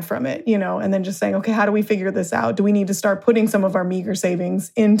aside from it, and then just saying, okay, how do we figure this out? Do we need to start putting some of our meager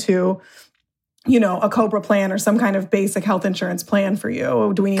savings into a COBRA plan or some kind of basic health insurance plan for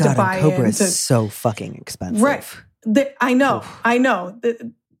you? Do we need to buy into... COBRA is so fucking expensive. Right. I know.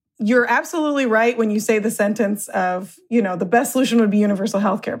 You're absolutely right when you say the sentence of, the best solution would be universal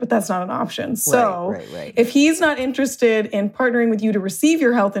healthcare, but that's not an option. So if he's not interested in partnering with you to receive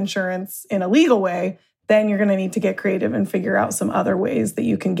your health insurance in a legal way, then you're going to need to get creative and figure out some other ways that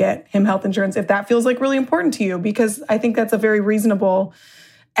you can get him health insurance if that feels like really important to you, because I think that's a very reasonable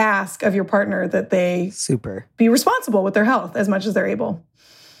ask of your partner, that they be responsible with their health as much as they're able.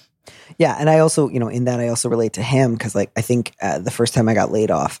 Yeah. And I also, in that I also relate to him, because like, I think the first time I got laid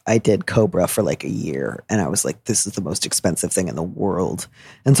off, I did COBRA for like a year, and I was like, this is the most expensive thing in the world.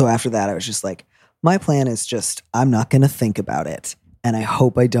 And so after that, I was just like, my plan is just, I'm not going to think about it. And I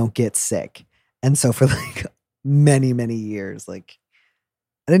hope I don't get sick. And so for like many, many years, like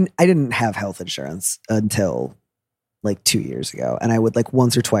I didn't have health insurance until like 2 years ago. And I would like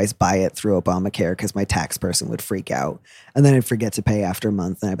once or twice buy it through Obamacare because my tax person would freak out. And then I'd forget to pay after a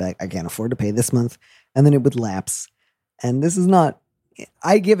month. And I'd be like, I can't afford to pay this month. And then it would lapse. And this is not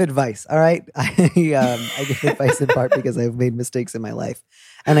I give advice, all right? I give advice in part because I've made mistakes in my life.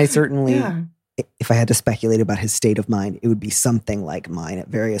 And I certainly, if I had to speculate about his state of mind, it would be something like mine at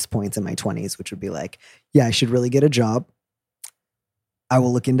various points in my 20s, which would be like, yeah, I should really get a job. I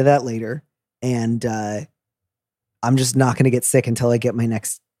will look into that later. And I'm just not going to get sick until I get my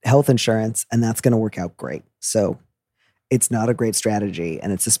next health insurance, and that's going to work out great. So it's not a great strategy.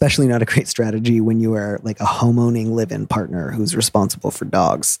 And it's especially not a great strategy when you are like a homeowning live-in partner who's responsible for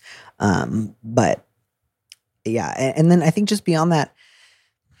dogs. But yeah. And then I think just beyond that,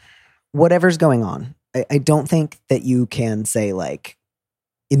 whatever's going on, I don't think that you can say like,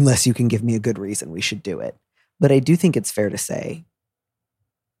 unless you can give me a good reason, we should do it. But I do think it's fair to say,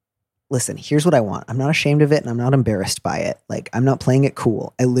 listen, here's what I want. I'm not ashamed of it and I'm not embarrassed by it. Like, I'm not playing it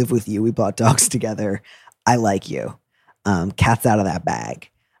cool. I live with you. We bought dogs together. I like you. Cat's out of that bag.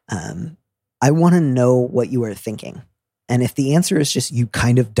 I want to know what you are thinking. And if the answer is just you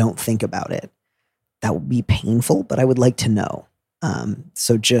kind of don't think about it, that would be painful, but I would like to know.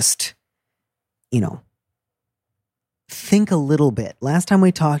 So just, think a little bit. Last time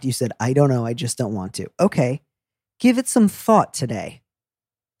we talked, you said, I don't know. I just don't want to. Okay. Give it some thought today.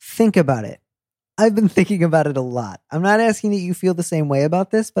 Think about it. I've been thinking about it a lot. I'm not asking that you feel the same way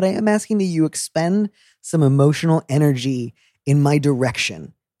about this, but I am asking that you expend some emotional energy in my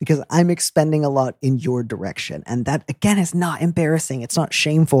direction because I'm expending a lot in your direction. And that, again, is not embarrassing. It's not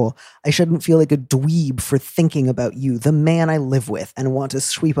shameful. I shouldn't feel like a dweeb for thinking about you, the man I live with and want to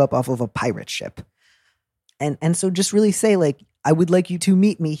sweep up off of a pirate ship. And so just really say, like, I would like you to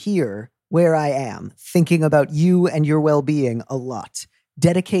meet me here where I am, thinking about you and your well-being a lot.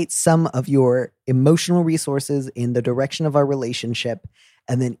 Dedicate some of your emotional resources in the direction of our relationship.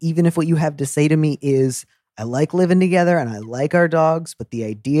 And then even if what you have to say to me is, I like living together and I like our dogs, but the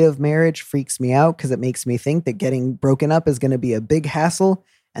idea of marriage freaks me out because it makes me think that getting broken up is going to be a big hassle.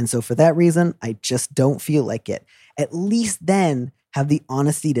 And so for that reason, I just don't feel like it. At least then have the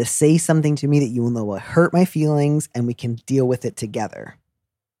honesty to say something to me that you will know will hurt my feelings and we can deal with it together.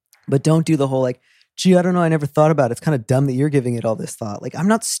 But don't do the whole like, gee, I don't know. I never thought about it. It's kind of dumb that you're giving it all this thought. Like, I'm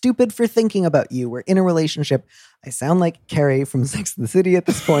not stupid for thinking about you. We're in a relationship. I sound like Carrie from Sex and the City at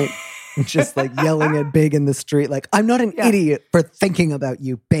this point, just like yelling at Big in the street. Like, I'm not an idiot for thinking about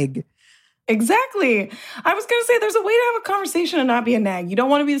you, Big. Exactly. I was going to say there's a way to have a conversation and not be a nag. You don't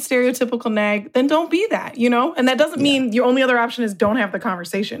want to be the stereotypical nag, then don't be that, And that doesn't mean your only other option is don't have the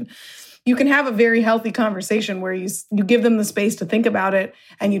conversation. You can have a very healthy conversation where you give them the space to think about it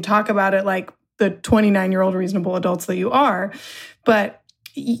and you talk about it like the 29-year-old reasonable adults that you are. But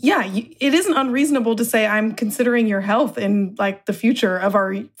yeah, it isn't unreasonable to say, I'm considering your health in like the future of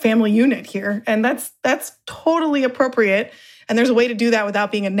our family unit here. And that's totally appropriate. And there's a way to do that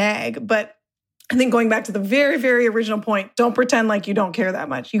without being a nag. But I think going back to the very, very original point, don't pretend like you don't care that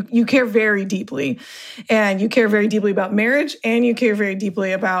much. You care very deeply. And you care very deeply about marriage and you care very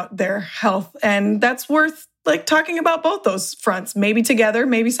deeply about their health. And that's worth like talking about both those fronts, maybe together,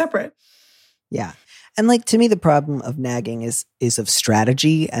 maybe separate. Yeah. And like, to me, the problem of nagging is of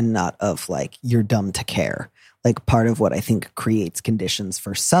strategy and not of like, you're dumb to care. Like, part of what I think creates conditions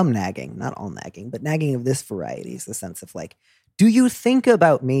for some nagging, not all nagging, but nagging of this variety is the sense of like, do you think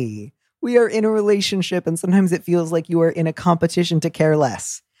about me? We are in a relationship and sometimes it feels like you are in a competition to care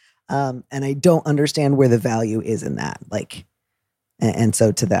less. And I don't understand where the value is in that. Like, and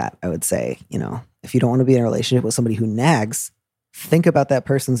so to that, I would say, if you don't want to be in a relationship with somebody who nags, think about that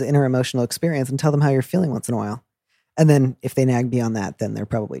person's inner emotional experience and tell them how you're feeling once in a while. And then if they nag beyond that, then they're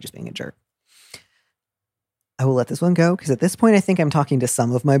probably just being a jerk. I will let this one go because at this point, I think I'm talking to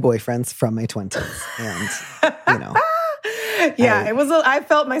some of my boyfriends from my 20s. And, Yeah, I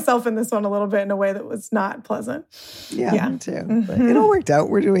felt myself in this one a little bit in a way that was not pleasant. Yeah. Me too. Mm-hmm. But it all worked out.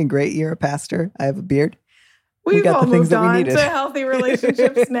 We're doing great. You're a pastor. I have a beard. We've got all the things moved on to healthy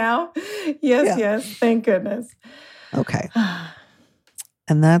relationships now. Yes. Thank goodness. Okay.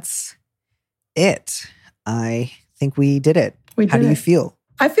 And that's it. I think we did it. How do you feel?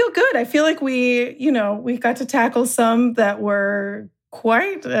 I feel good. I feel like we got to tackle some that were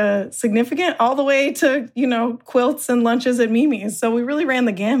quite significant all the way to, quilts and lunches at Mimi's. So we really ran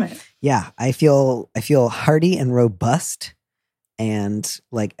the gamut. Yeah. I feel hearty and robust and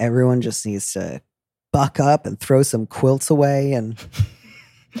like everyone just needs to buck up and throw some quilts away and,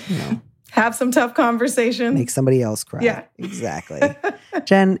 have some tough conversations. Make somebody else cry. Yeah. Exactly.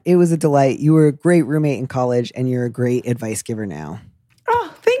 Jen, it was a delight. You were a great roommate in college and you're a great advice giver now.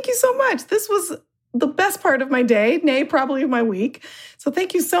 Oh, thank you so much. This was the best part of my day, nay, probably of my week. So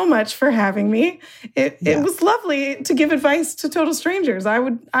thank you so much for having me. It was lovely to give advice to total strangers. I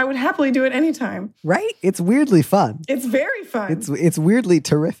would happily do it anytime. Right? It's weirdly fun. It's very fun. It's weirdly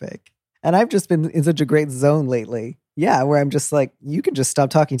terrific. And I've just been in such a great zone lately. Yeah, where I'm just like, you can just stop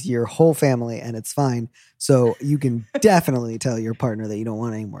talking to your whole family and it's fine. So you can definitely tell your partner that you don't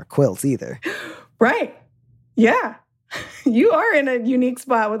want any more quilts either. Right. Yeah. You are in a unique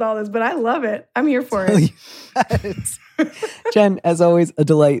spot with all this, but I love it. I'm here for it. Jen, as always, a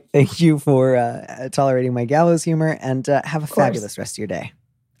delight. Thank you for tolerating my gallows humor, and have a fabulous rest of your day.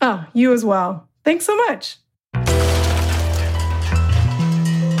 Oh, you as well. Thanks so much.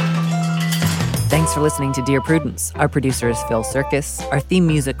 Thanks for listening to Dear Prudence. Our producer is Phil Circus. Our theme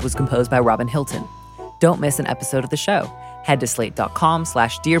music was composed by Robin Hilton. Don't miss an episode of the show. Head to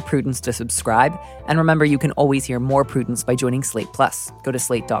slate.com/Dear Prudence to subscribe. And remember, you can always hear more Prudence by joining Slate Plus. Go to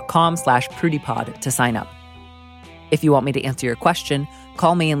slate.com/PrudyPod to sign up. If you want me to answer your question,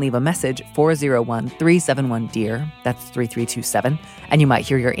 call me and leave a message 401-371-DEAR. That's 3327. And you might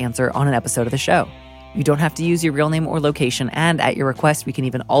hear your answer on an episode of the show. You don't have to use your real name or location. And at your request, we can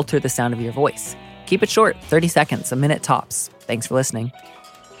even alter the sound of your voice. Keep it short, 30 seconds, a minute tops. Thanks for listening.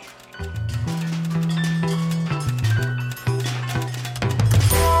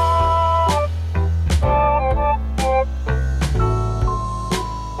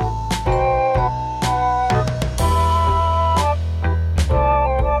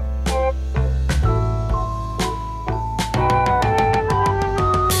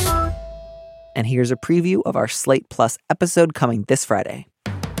 And here's a preview of our Slate Plus episode coming this Friday.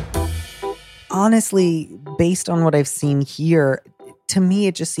 Honestly, based on what I've seen here, to me,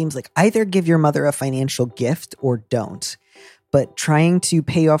 it just seems like either give your mother a financial gift or don't. But trying to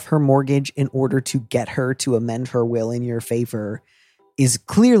pay off her mortgage in order to get her to amend her will in your favor is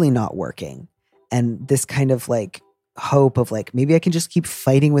clearly not working. And this kind of like hope of like, maybe I can just keep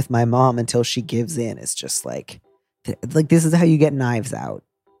fighting with my mom until she gives in is just like this is how you get knives out.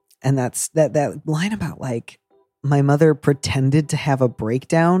 And that's that line about like, my mother pretended to have a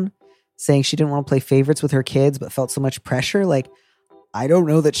breakdown, saying she didn't want to play favorites with her kids, but felt so much pressure. Like, I don't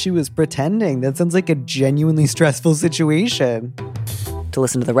know that she was pretending. That sounds like a genuinely stressful situation. To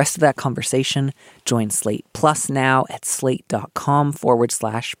listen to the rest of that conversation, join Slate Plus now at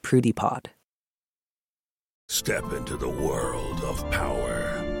slate.com/PrudyPod. Step into the world of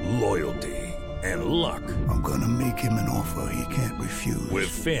power, loyalty, and luck. I'm gonna make him an offer he can't refuse. With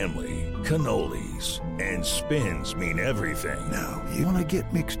family, cannolis, and spins mean everything. Now, you wanna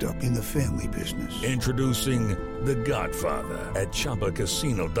get mixed up in the family business. Introducing The Godfather at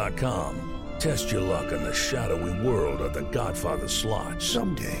ChumbaCasino.com. Test your luck in the shadowy world of The Godfather slot.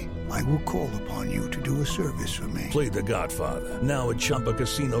 Someday, I will call upon you to do a service for me. Play The Godfather now at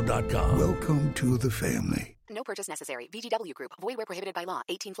ChumbaCasino.com. Welcome to the family. No purchase necessary. VGW Group. Void where prohibited by law.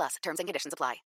 18+. Terms and conditions apply.